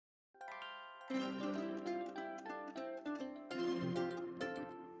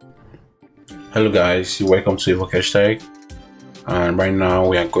Hello guys, welcome to Evocash Tech, and right now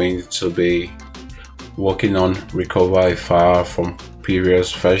we are going to be working on recover a file from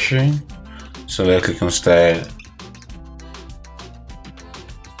previous version. So let's click on Start.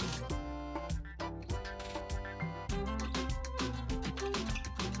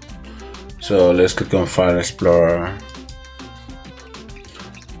 So let's click on File Explorer.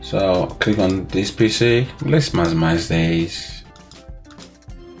 So click on this PC. Let's maximize this.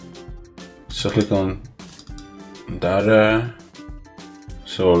 So click on Data.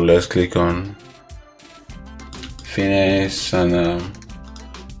 So let's click on Finish, and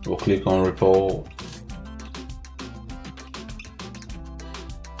we'll click on Report.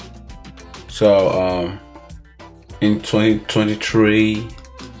 So in 2023,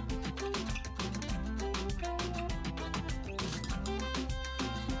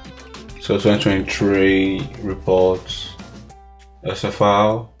 so 2023 reports as a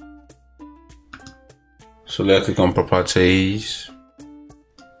file. So let's click on Properties.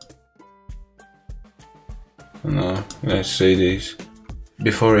 And let's see this.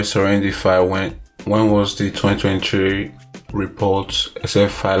 Before restoring the file, when was the 2023 reports SF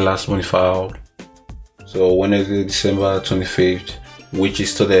file last modified? So Wednesday, December 25th, which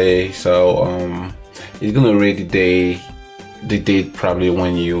is today. So it's gonna read the date probably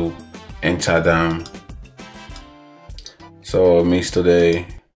when you enter them. So it means today.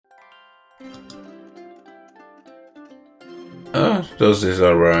 Those days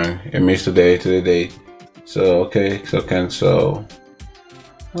are wrong. It means today to the date. So okay, so cancel.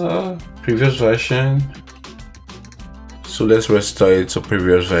 Previous version. So let's restore it to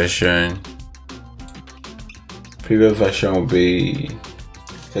previous version. Previous version will be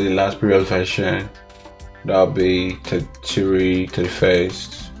the last previous version. That'll be 33,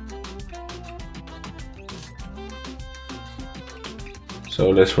 31st.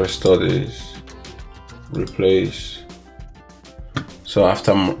 So let's restore this. Replace. So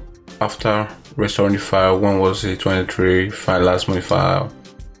after restoring the file, when was the 23 file last modified?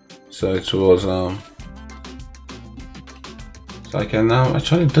 So it was so I can now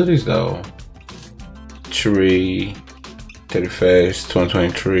actually do this though. 31st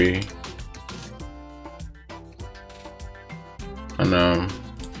 2023, and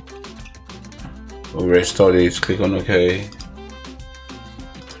we'll restore this. Click on OK.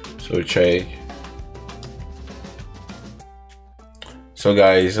 So check. So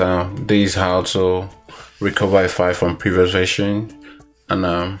guys, this is how to recover a file from previous version,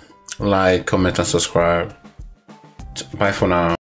 and like, comment and subscribe. Bye for now.